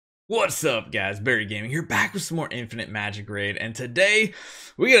What's up, guys? Barry Gaming here, back with some more Infinite Magicraid, and today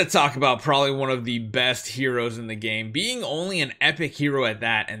we gotta talk about probably one of the best heroes in the game, being only an epic hero at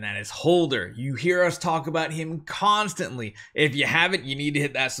that, and that is Holder. You hear us talk about him constantly. If you haven't, you need to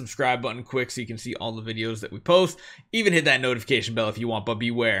hit that subscribe button quick so you can see all the videos that we post. Even hit that notification bell if you want, but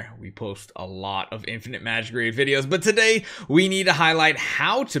beware, we post a lot of Infinite Magicraid videos. But today we need to highlight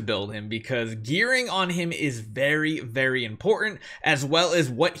how to build him, because gearing on him is very, very important, as well as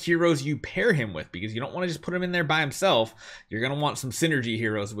what heroes you pair him with, because you don't want to just put him in there by himself. You're going to want some synergy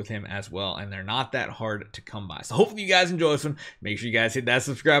heroes with him as well, and they're not that hard to come by. So hopefully you guys enjoy this one. Make sure you guys hit that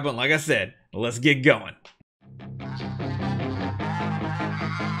subscribe button. Like I said, let's get going.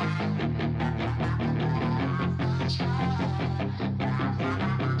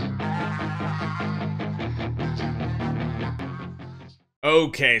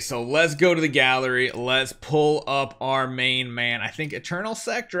 Okay, so let's go to the gallery. Let's pull up our main man. I think Eternal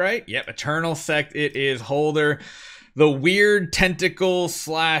Sect, right? Yep, Eternal Sect. It is Holder, the weird tentacle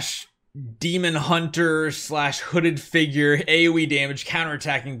slash demon hunter slash hooded figure, AoE damage,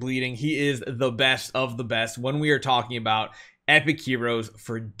 counterattacking, bleeding. He is the best of the best when we are talking about epic heroes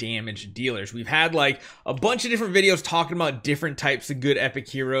for damage dealers. We've had like a bunch of different videos talking about different types of good epic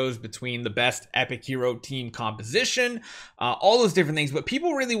heroes, between the best epic hero team composition, all those different things, but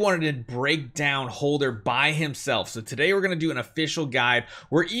people really wanted to break down Holder by himself. So today we're going to do an official guide.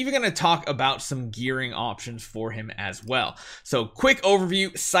 We're even going to talk about some gearing options for him as well. So quick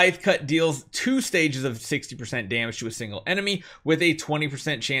overview: Scythe Cut deals 2 stages of 60% damage to a single enemy with a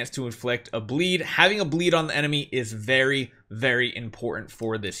 20% chance to inflict a bleed. Having a bleed on the enemy is very important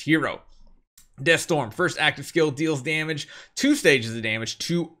for this hero. Death Storm, first active skill, deals damage, 2 stages of damage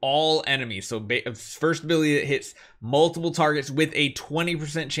to all enemies. So first ability that hits multiple targets with a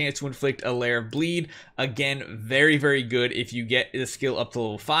 20% chance to inflict a layer of bleed. Again, very good if you get the skill up to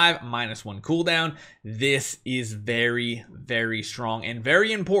level 5, -1 cooldown. This is very strong and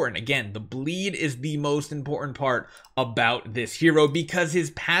very important. Again, the bleed is the most important part about this hero, because his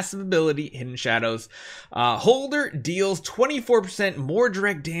passive ability, Hidden Shadows, Holder deals 24% more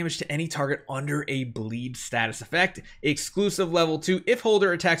direct damage to any target under a bleed status effect, exclusive level 2. If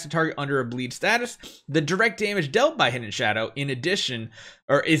Holder attacks a target under a bleed status, the direct damage dealt by Hidden Shadow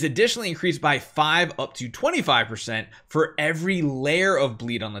is additionally increased by 5 up to 25% for every layer of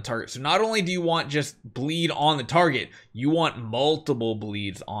bleed on the target. So not only do you want just bleed on the target, you want multiple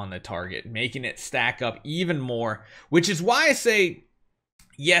bleeds on the target, making it stack up even more, which is why I say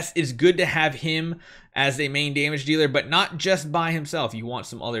yes, it's good to have him as a main damage dealer, but not just by himself. You want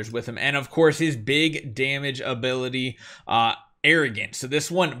some others with him. And of course, his big damage ability, Arrogant. So this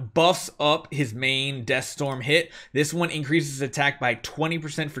one buffs up his main Death Storm hit. This one increases attack by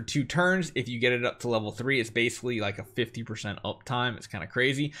 20% for 2 turns. If you get it up to level 3, it's basically like a 50% uptime. It's kind of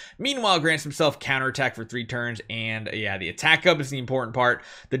crazy. Meanwhile, grants himself counterattack for 3 turns. And yeah, the attack up is the important part.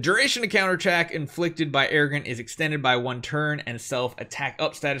 The duration of counterattack inflicted by Arrogant is extended by 1 turn, and self attack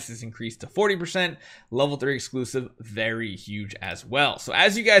up status is increased to 40%. Level 3 exclusive, very huge as well. So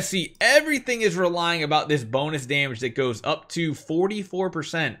as you guys see, everything is relying about this bonus damage that goes up to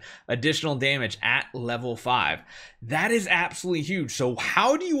 44% additional damage at level 5. That is absolutely huge. So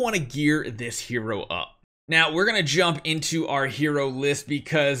how do you want to gear this hero up? Now, we're going to jump into our hero list,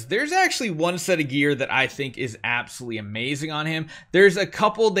 because there's actually one set of gear that I think is absolutely amazing on him. There's a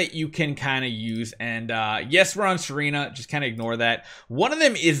couple that you can kind of use, and yes, we're on Serena, just kind of ignore that. One of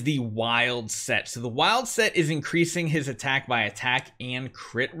them is the Wild Set. So the Wild Set is increasing his attack by attack and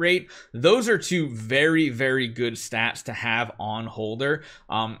crit rate. Those are 2 very good stats to have on Holder.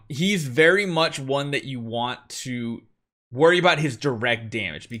 He's very much one that you want to worry about his direct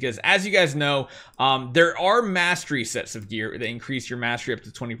damage, because as you guys know, there are mastery sets of gear that increase your mastery up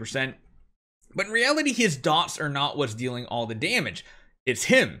to 20%, but in reality, his dots are not what's dealing all the damage. It's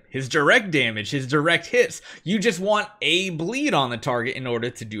him, his direct damage, his direct hits. You just want a bleed on the target in order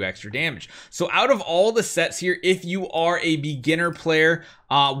to do extra damage. So out of all the sets here, if you are a beginner player,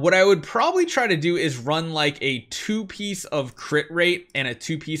 what I would probably try to do is run like a 2-piece of crit rate and a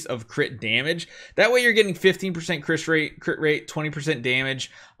 2-piece of crit damage. That way you're getting 15% crit rate, 20%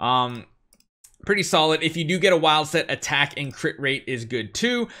 damage. Pretty solid. If you do get a Wild Set, attack and crit rate is good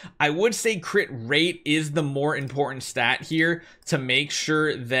too. I would say crit rate is the more important stat here to make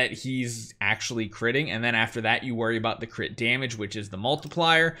sure that he's actually critting, and then after that you worry about the crit damage, which is the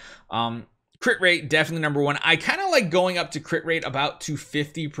multiplier. Crit rate, definitely number one. I kind of like going up to crit rate about to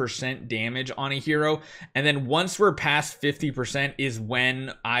 50% damage on a hero. And then once we're past 50% is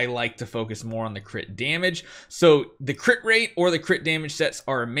when I like to focus more on the crit damage. So the crit rate or the crit damage sets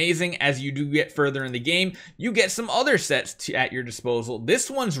are amazing. As you do get further in the game, you get some other sets at your disposal.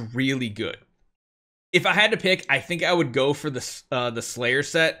 This one's really good. If I had to pick, I think I would go for the Slayer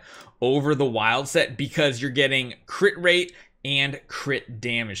set over the Wild set because you're getting crit rate and crit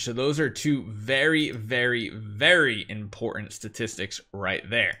damage. So those are two very, very, very important statistics right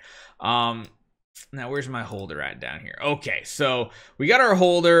there. Now, where's my holder at down here? Okay, so we got our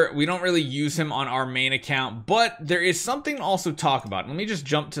holder. We don't really use him on our main account, but there is something to also talk about. Let me just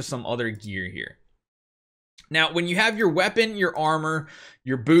jump to some other gear here. Now, when you have your weapon, your armor,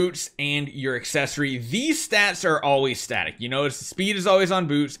 your boots, and your accessory, these stats are always static. You notice the speed is always on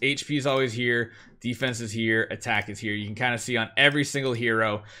boots, HP is always here, defense is here, attack is here. You can kind of see on every single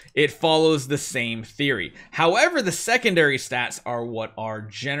hero, it follows the same theory. However, the secondary stats are what are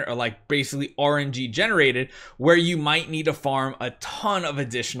like basically RNG generated, where you might need to farm a ton of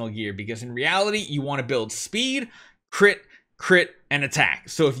additional gear because in reality, you want to build speed, crit, and attack.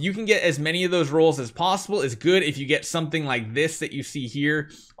 So if you can get as many of those rolls as possible is good. If you get something like this that you see here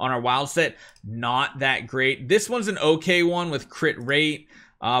on our wild set, not that great. This one's an okay one with crit rate,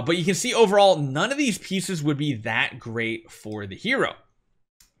 but you can see overall none of these pieces would be that great for the hero.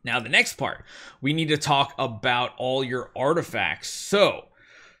 Now the next part, we need to talk about all your artifacts. So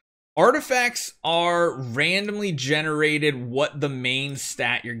artifacts are randomly generated what the main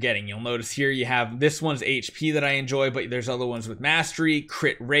stat you're getting. You'll notice here you have this one's HP that I enjoy, but there's other ones with mastery,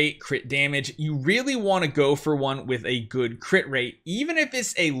 crit rate, crit damage. You really want to go for one with a good crit rate. Even if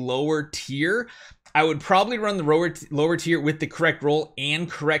it's a lower tier, I would probably run the lower tier with the correct roll and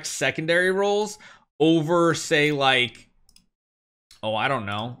correct secondary rolls over, say, like, oh, I don't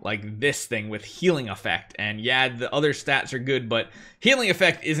know, like this thing with healing effect. And yeah, the other stats are good, but healing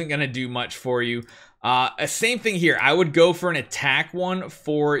effect isn't going to do much for you. Same thing here. I would go for an attack one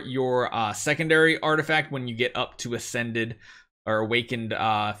for your secondary artifact when you get up to Ascended or Awakened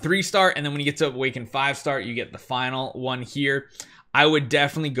 3-star. And then when you get to Awakened 5-star, you get the final one here. I would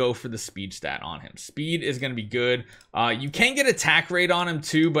definitely go for the speed stat on him. Speed is going to be good. You can get attack rate on him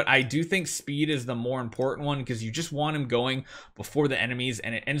too, but I do think speed is the more important one because you just want him going before the enemies,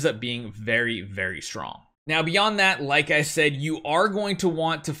 and it ends up being very, very strong. Now, beyond that, like I said, you are going to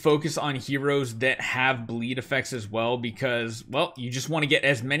want to focus on heroes that have bleed effects as well because, well, you just want to get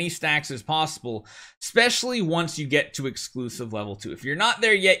as many stacks as possible, especially once you get to exclusive level 2. If you're not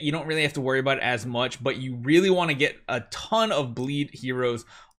there yet, you don't really have to worry about it as much, but you really want to get a ton of bleed heroes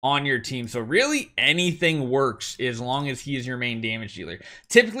on your team. So really anything works as long as he is your main damage dealer.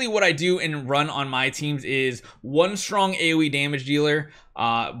 Typically what I do and run on my teams is one strong AoE damage dealer,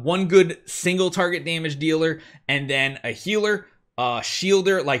 one good single target damage dealer, and then a healer,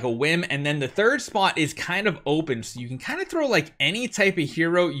 shielder like a Whim, and then the third spot is kind of open, so you can kind of throw like any type of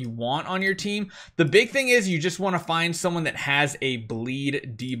hero you want on your team. The big thing is you just want to find someone that has a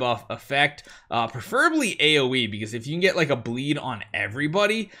bleed debuff effect, preferably AoE, because if you can get like a bleed on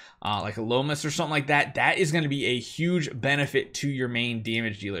everybody, like a Lomas or something like that, that is going to be a huge benefit to your main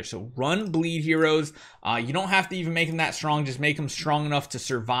damage dealer. So run bleed heroes. You don't have to even make them that strong, just make them strong enough to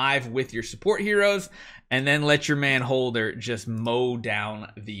survive with your support heroes, and then let your man Holder just mow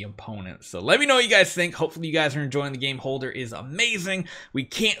down the opponent. So let me know what you guys think. Hopefully you guys are enjoying the game. Holder is amazing. We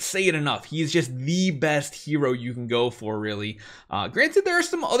can't say it enough. He is just the best hero you can go for, really. Granted, there are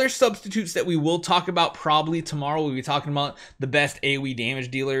some other substitutes that we will talk about probably tomorrow. We'll be talking about the best AoE damage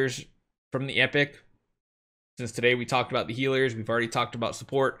dealers from the Epic. Since today we talked about the healers, we've already talked about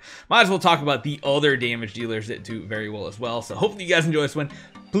support. Might as well talk about the other damage dealers that do very well as well. So hopefully you guys enjoy this one.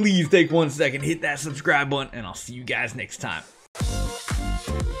 Please take 1 second, hit that subscribe button, and I'll see you guys next time.